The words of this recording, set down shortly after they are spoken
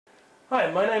Hi,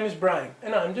 my name is Brian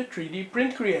and I'm the 3D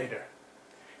print creator.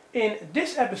 In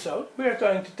this episode we are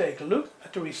going to take a look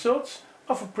at the results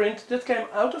of a print that came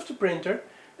out of the printer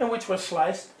and which was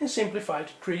sliced in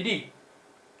Simplify3D.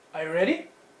 Are you ready?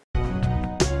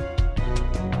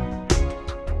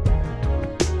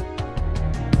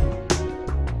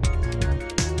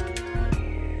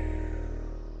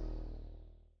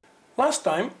 Last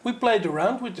time we played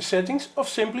around with the settings of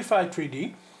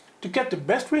Simplify3D to get the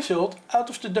best result out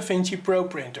of the Vinci Pro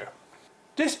printer.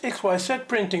 This XYZ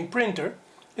printing printer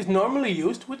is normally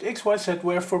used with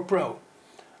XYZware for Pro,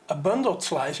 a bundled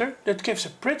slicer that gives a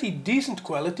pretty decent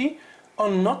quality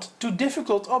on not too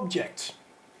difficult objects.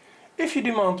 If you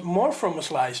demand more from a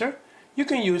slicer, you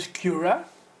can use Cura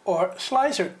or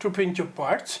Slicer to print your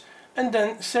parts and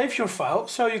then save your file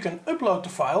so you can upload the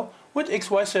file with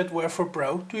XYZware for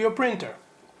Pro to your printer.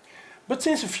 But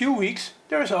since a few weeks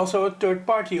there is also a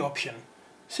third-party option,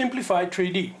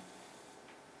 Simplify3D.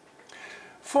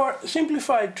 For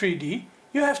Simplify3D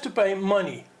you have to pay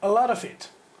money, a lot of it.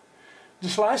 The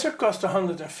slicer costs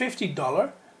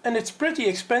 $150 and it's pretty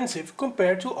expensive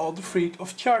compared to all the free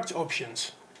of charge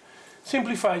options.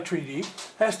 Simplify3D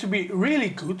has to be really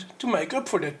good to make up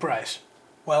for that price.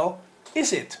 Well,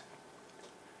 is it?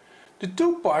 The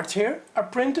two parts here are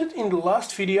printed in the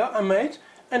last video I made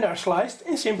and are sliced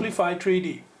in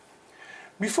Simplify3D.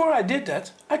 Before I did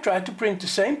that, I tried to print the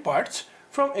same parts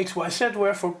from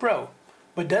XYZware for Pro,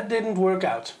 but that didn't work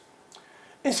out.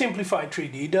 In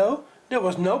Simplify3D though, there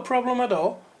was no problem at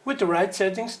all. With the right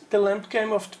settings the lamp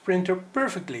came off the printer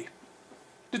perfectly.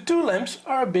 The two lamps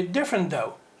are a bit different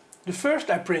though. The first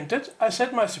I printed, I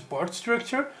set my support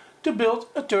structure to build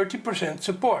a 30%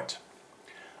 support.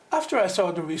 After I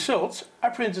saw the results, I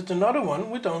printed another one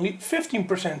with only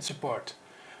 15% support.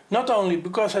 Not only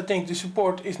because I think the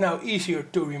support is now easier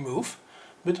to remove,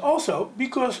 but also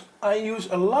because I use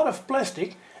a lot of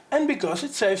plastic and because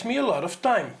it saves me a lot of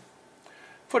time.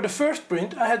 For the first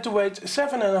print I had to wait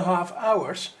 7.5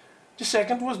 hours, the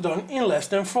second was done in less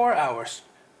than 4 hours.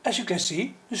 As you can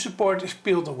see, the support is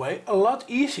peeled away a lot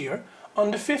easier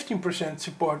on the 15%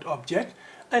 support object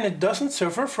and it doesn't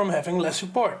suffer from having less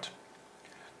support.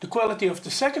 The quality of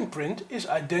the second print is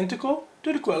identical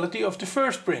to the quality of the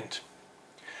first print.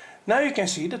 Now you can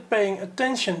see that paying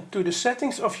attention to the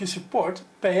settings of your support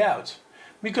pay out,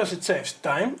 because it saves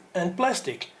time and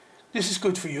plastic. This is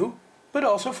good for you, but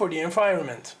also for the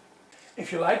environment.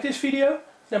 If you like this video,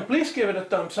 then please give it a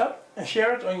thumbs up and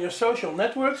share it on your social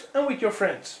networks and with your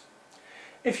friends.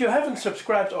 If you haven't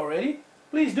subscribed already,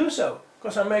 please do so,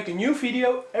 because I make a new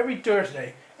video every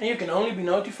Thursday and you can only be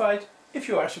notified if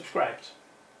you are subscribed.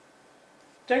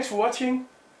 Thanks for watching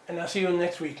and I'll see you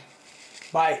next week.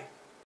 Bye!